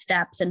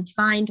footsteps and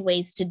find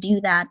ways to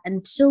do that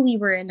until we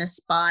were in a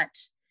spot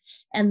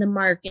and the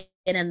market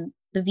and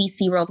the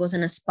VC world was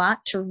in a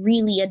spot to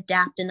really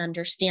adapt and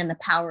understand the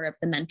power of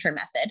the Mentor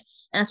Method.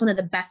 And that's one of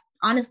the best,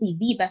 honestly,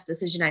 the best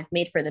decision I've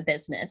made for the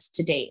business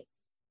to date.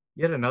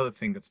 Yet another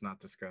thing that's not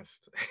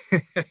discussed.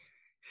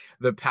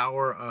 The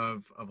power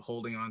of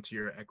holding on to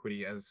your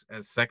equity, as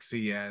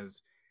sexy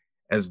as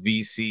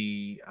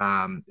VC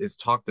is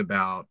talked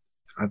about.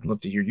 I'd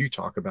love to hear you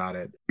talk about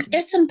it.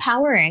 It's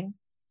empowering.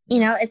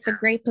 It's a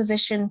great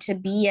position to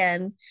be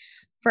in.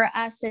 For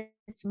us,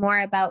 it's more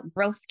about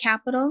growth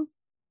capital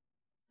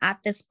at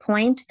this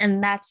point,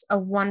 and that's a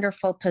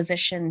wonderful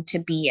position to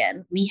be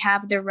in. We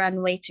have the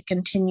runway to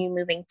continue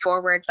moving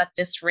forward, but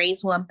this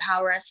raise will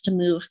empower us to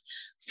move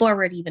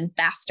forward even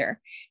faster.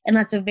 And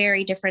that's a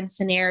very different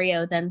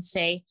scenario than,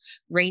 say,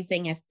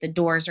 raising if the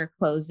doors are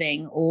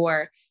closing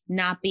or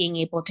not being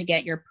able to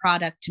get your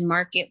product to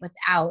market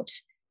without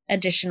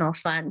additional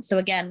funds. So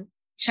again,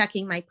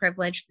 checking my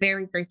privilege,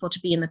 very grateful to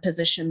be in the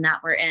position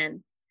that we're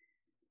in.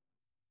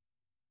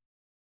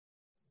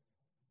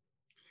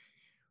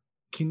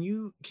 Can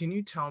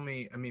you tell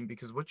me, I mean,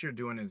 because what you're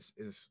doing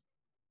is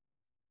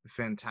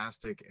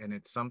fantastic, and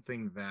it's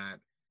something that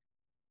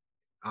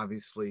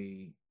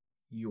obviously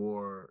there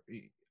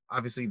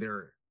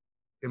are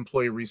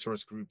employee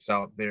resource groups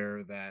out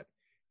there that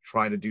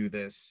try to do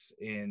this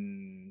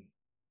in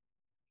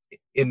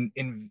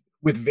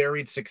with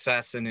varied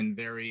success and in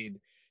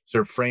varied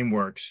sort of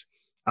frameworks.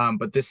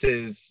 But this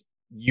is,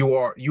 you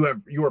are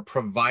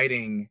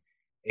providing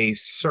a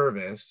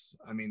service.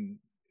 I mean,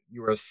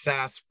 you're a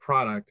SaaS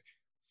product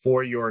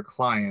for your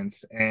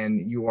clients,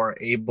 and you are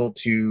able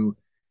to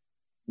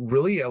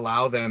really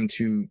allow them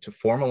to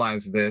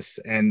formalize this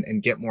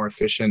and get more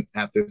efficient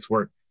at this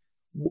work.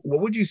 What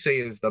would you say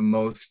is the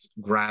most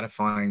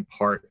gratifying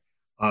part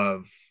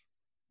of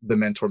the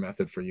Mentor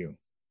Method for you?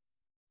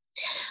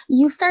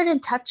 You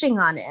started touching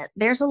on it.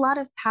 There's a lot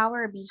of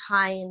power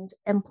behind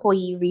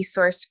employee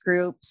resource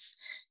groups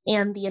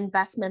and the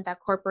investment that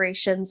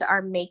corporations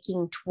are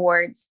making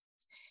towards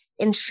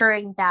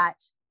ensuring that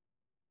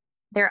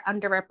their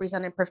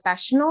underrepresented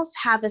professionals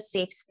have a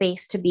safe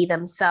space to be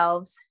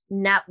themselves,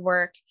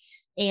 network,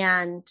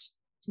 and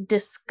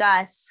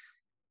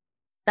discuss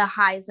the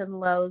highs and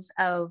lows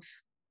of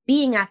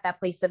being at that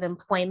place of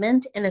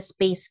employment in a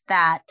space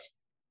that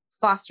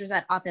fosters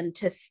that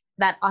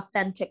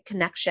authentic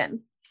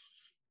connection.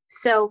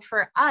 So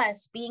for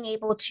us, being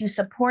able to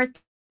support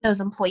those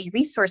employee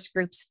resource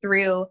groups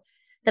through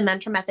the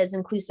Mentor Method's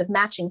inclusive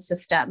matching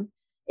system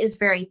is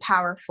very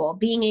powerful.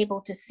 Being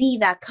able to see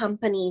that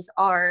companies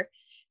are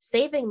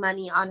saving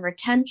money on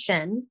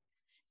retention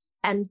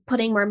and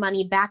putting more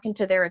money back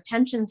into their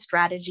retention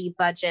strategy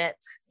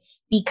budgets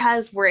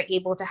because we're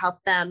able to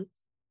help them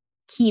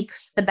keep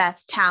the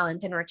best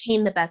talent and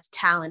retain the best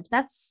talent.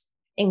 That's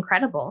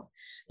incredible.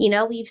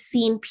 We've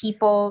seen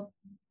people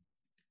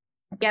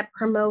get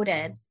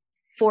promoted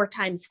 4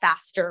 times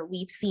faster.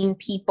 We've seen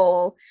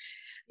people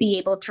be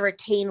able to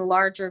retain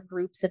larger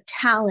groups of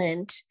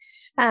talent.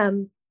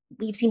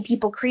 We've seen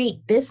people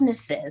create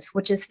businesses,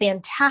 which is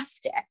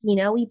fantastic.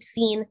 We've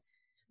seen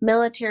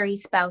military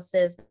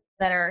spouses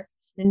that are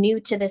new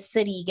to the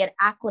city get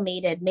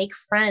acclimated, make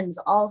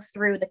friends, all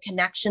through the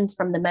connections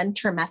from the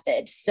Mentor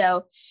Method.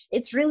 So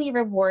it's really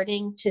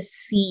rewarding to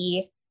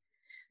see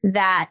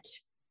that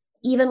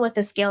even with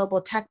the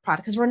scalable tech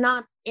product, because we're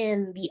not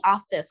in the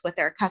office with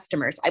our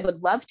customers. I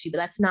would love to, but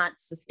that's not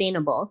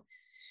sustainable.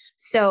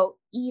 So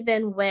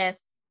even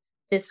with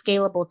the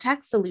scalable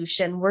tech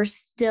solution, we're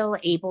still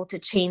able to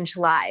change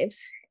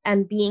lives,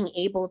 and being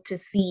able to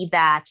see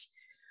that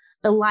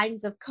the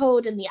lines of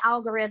code and the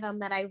algorithm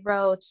that I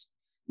wrote,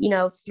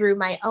 through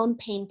my own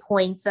pain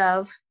points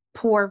of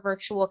poor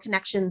virtual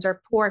connections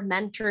or poor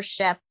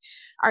mentorship,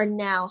 are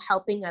now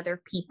helping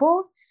other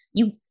people.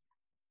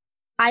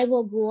 I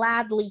will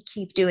gladly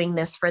keep doing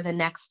this for the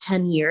next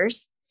 10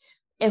 years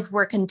if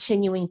we're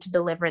continuing to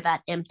deliver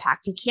that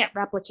impact. You can't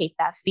replicate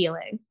that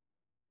feeling.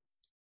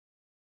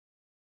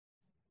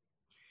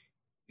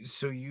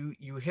 So you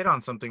hit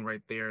on something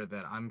right there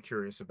that I'm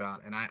curious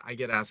about, and I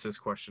get asked this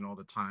question all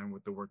the time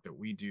with the work that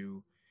we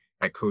do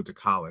at Code to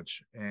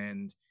College.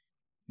 And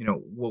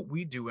what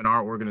we do in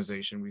our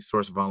organization, we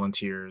source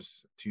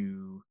volunteers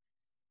to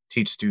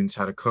teach students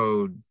how to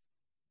code,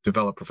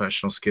 develop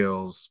professional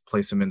skills,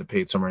 place them into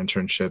paid summer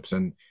internships.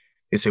 And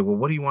they say, well,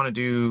 what do you want to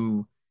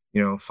do?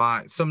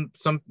 Some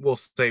will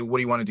say, what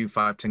do you want to do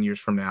 5-10 years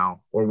from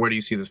now? Or where do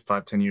you see this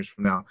 5-10 years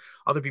from now?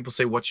 Other people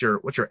say, what's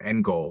your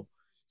end goal?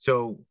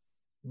 So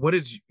what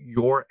is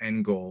your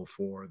end goal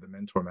for the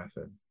Mentor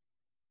Method?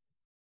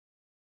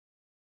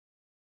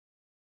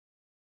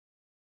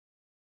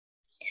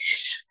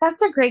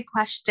 That's a great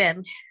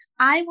question.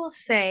 I will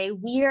say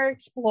we are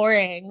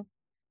exploring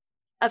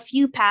a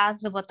few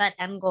paths of what that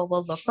end goal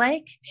will look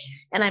like.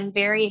 And I'm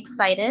very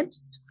excited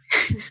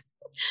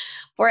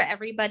for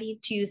everybody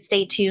to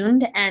stay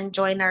tuned and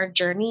join our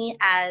journey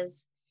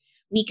as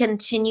we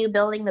continue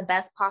building the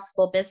best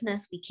possible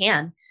business we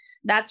can.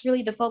 That's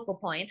really the focal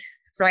point,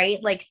 right?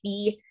 Like,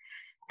 the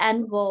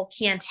end goal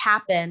can't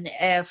happen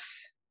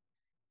if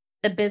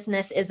the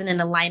business isn't in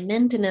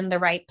alignment and in the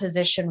right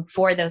position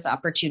for those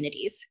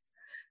opportunities.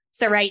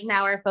 So right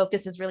now our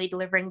focus is really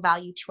delivering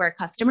value to our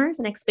customers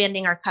and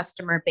expanding our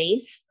customer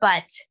base.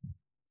 But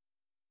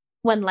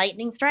when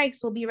lightning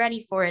strikes, we'll be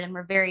ready for it. And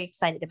we're very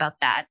excited about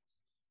that.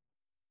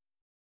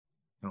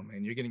 Oh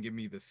man, you're going to give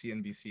me the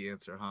CNBC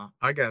answer, huh?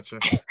 I gotcha.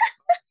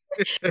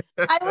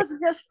 I was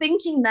just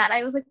thinking that.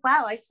 I was like,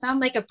 wow, I sound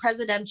like a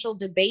presidential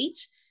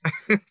debate.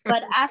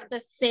 But at the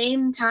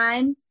same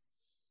time,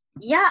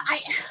 the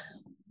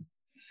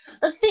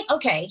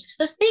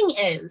thing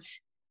is,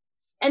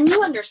 and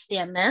you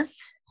understand this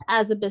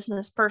as a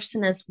business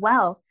person as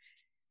well,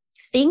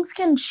 things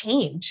can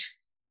change,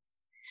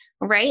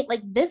 right?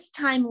 Like this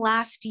time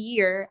last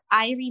year,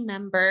 I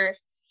remember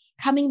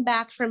coming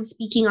back from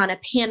speaking on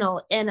a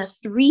panel in a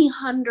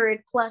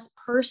 300 plus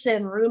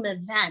person room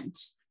event.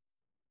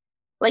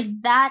 Like,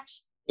 that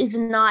is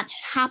not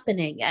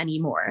happening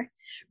anymore,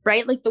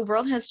 right? Like, the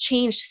world has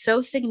changed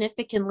so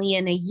significantly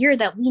in a year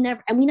that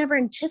we never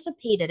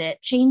anticipated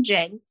it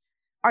changing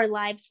our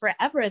lives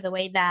forever the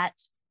way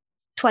that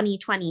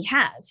 2020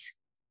 has.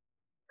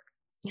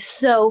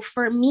 So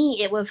for me,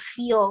 it would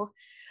feel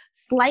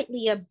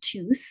slightly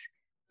obtuse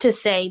to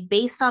say,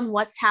 based on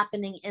what's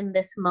happening in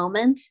this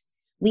moment,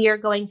 we are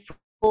going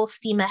full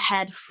steam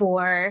ahead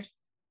for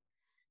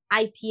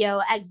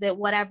IPO, exit,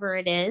 whatever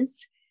it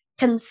is,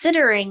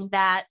 considering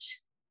that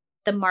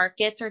the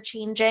markets are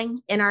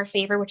changing in our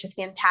favor, which is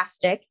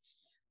fantastic.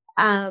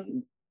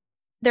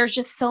 There's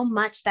just so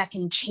much that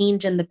can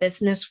change in the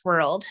business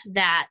world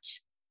that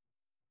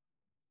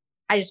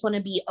I just want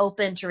to be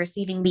open to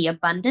receiving the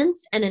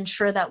abundance and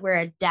ensure that we're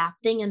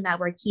adapting and that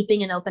we're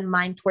keeping an open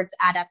mind towards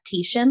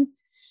adaptation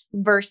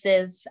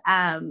versus,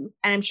 and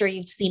I'm sure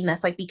you've seen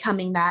this, like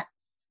becoming that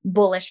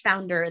bullish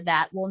founder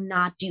that will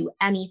not do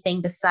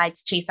anything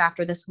besides chase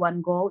after this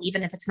one goal,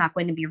 even if it's not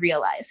going to be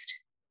realized.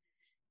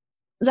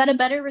 Is that a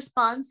better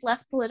response?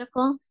 Less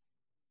political?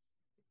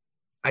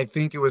 I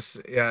think it was,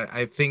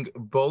 I think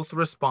both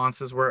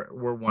responses were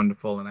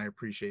wonderful, and I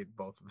appreciate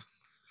both of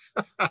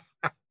them.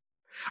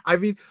 I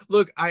mean,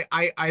 look,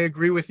 I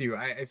agree with you.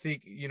 I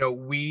think,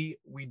 we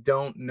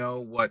don't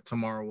know what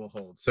tomorrow will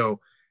hold. So,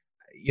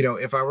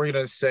 if I were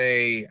going to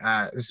say,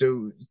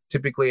 so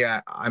typically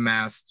when I'm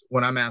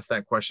asked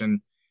that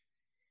question,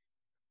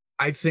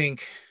 I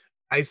think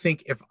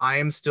if I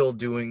am still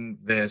doing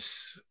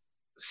this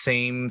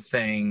same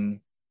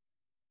thing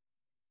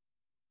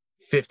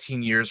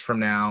 15 years from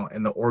now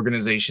and the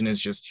organization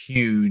is just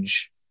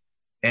huge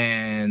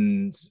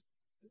and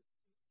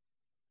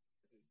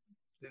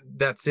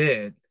that's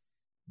it,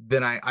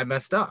 then I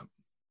messed up,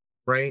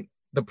 right?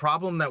 The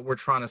problem that we're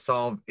trying to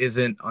solve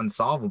isn't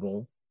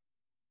unsolvable.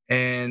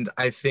 And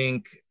I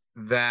think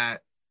because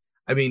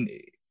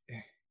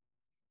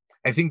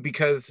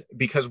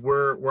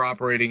we're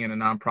operating in a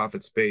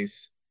nonprofit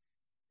space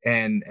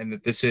and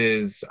that this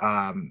is,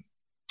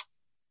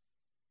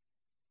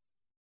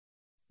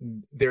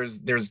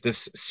 there's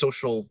this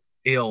social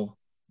ill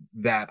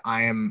that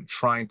I am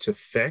trying to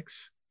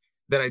fix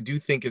that I do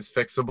think is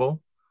fixable.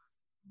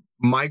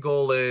 My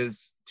goal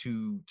is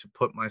to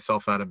put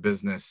myself out of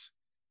business,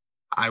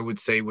 I would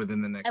say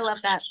within the next. I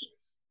love that.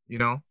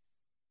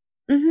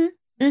 Mm-hmm.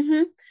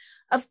 Mm-hmm.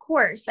 Of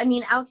course. I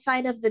mean,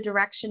 outside of the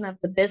direction of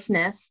the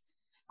business,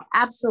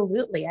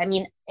 Absolutely. I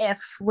mean, if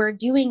we're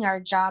doing our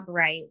job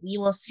right, we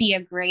will see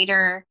a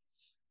greater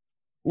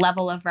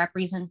level of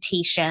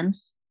representation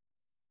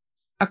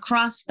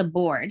across the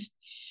board,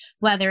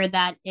 whether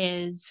that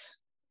is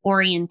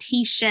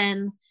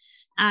orientation,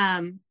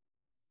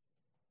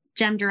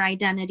 gender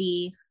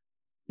identity,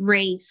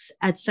 race,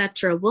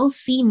 etc. We'll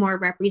see more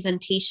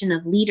representation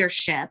of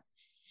leadership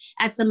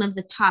at some of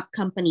the top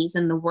companies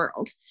in the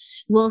world.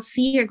 We'll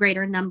see a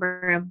greater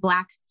number of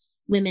Black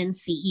women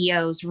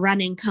CEOs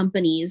running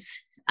companies.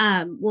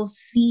 We'll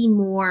see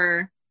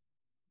more,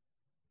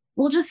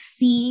 we'll just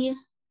see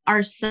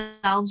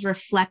ourselves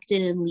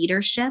reflected in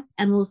leadership,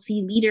 and we'll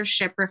see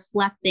leadership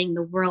reflecting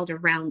the world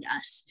around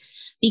us,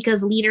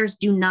 because leaders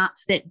do not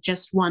fit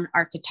just one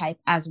archetype,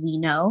 as we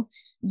know.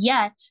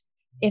 Yet,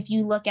 if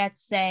you look at,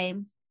 say,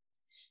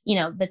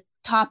 the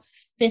top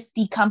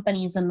 50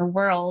 companies in the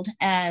world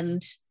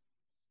and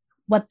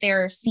what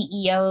their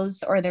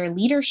CEOs or their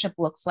leadership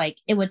looks like,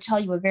 it would tell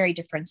you a very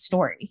different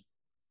story.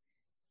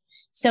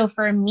 So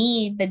for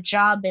me, the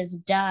job is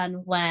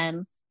done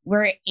when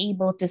we're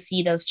able to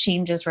see those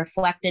changes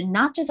reflected,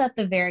 not just at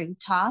the very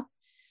top,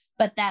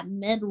 but that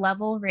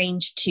mid-level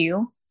range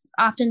too.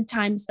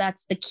 Oftentimes,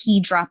 that's the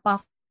key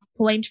drop-off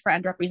point for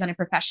underrepresented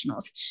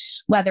professionals,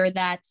 whether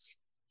that's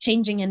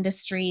changing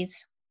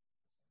industries,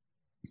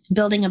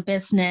 building a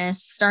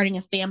business, starting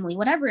a family,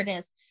 whatever it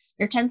is.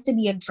 There tends to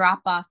be a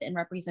drop-off in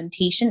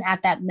representation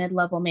at that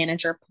mid-level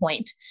manager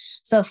point.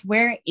 So if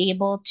we're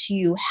able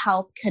to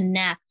help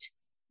connect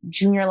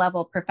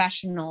junior-level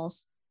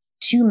professionals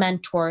to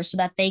mentors so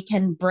that they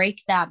can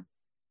break that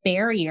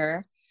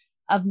barrier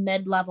of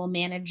mid-level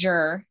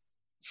manager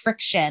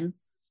friction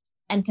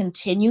and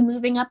continue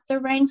moving up the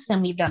ranks,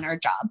 then we've done our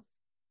job.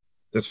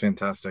 That's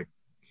fantastic.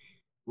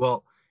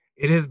 Well,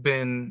 it has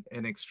been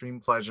an extreme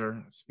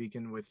pleasure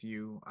speaking with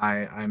you.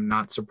 I'm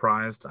not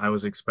surprised. I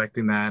was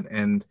expecting that,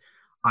 and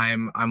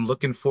I'm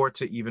looking forward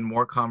to even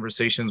more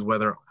conversations,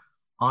 whether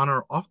on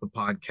or off the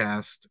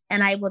podcast.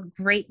 And I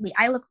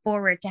look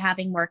forward to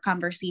having more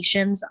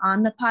conversations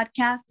on the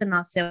podcast and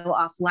also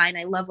offline.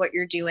 I love what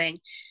you're doing.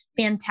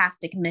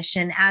 Fantastic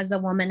mission. As a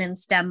woman in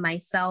STEM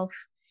myself,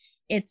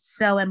 it's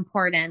so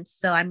important.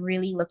 So I'm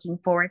really looking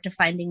forward to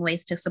finding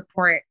ways to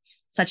support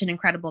such an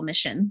incredible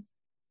mission.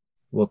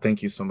 Well,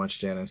 thank you so much,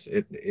 Janice.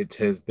 It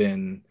has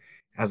been,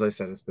 as I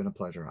said, it's been a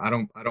pleasure. I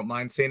don't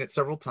mind saying it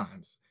several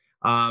times.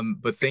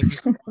 But thank you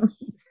so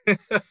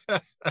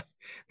much.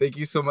 Thank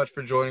you so much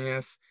for joining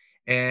us.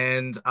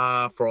 And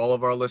for all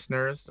of our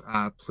listeners,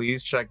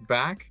 please check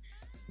back.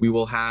 We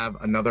will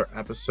have another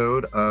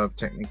episode of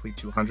Technically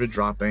 200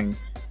 dropping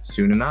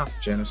soon enough.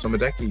 Janice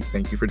Omodeki,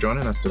 thank you for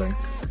joining us today.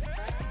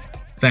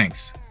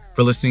 Thanks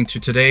for listening to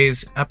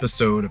today's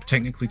episode of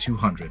Technically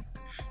 200.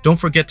 Don't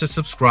forget to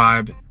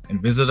subscribe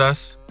and visit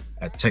us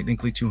at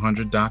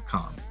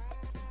technically200.com.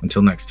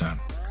 Until next time.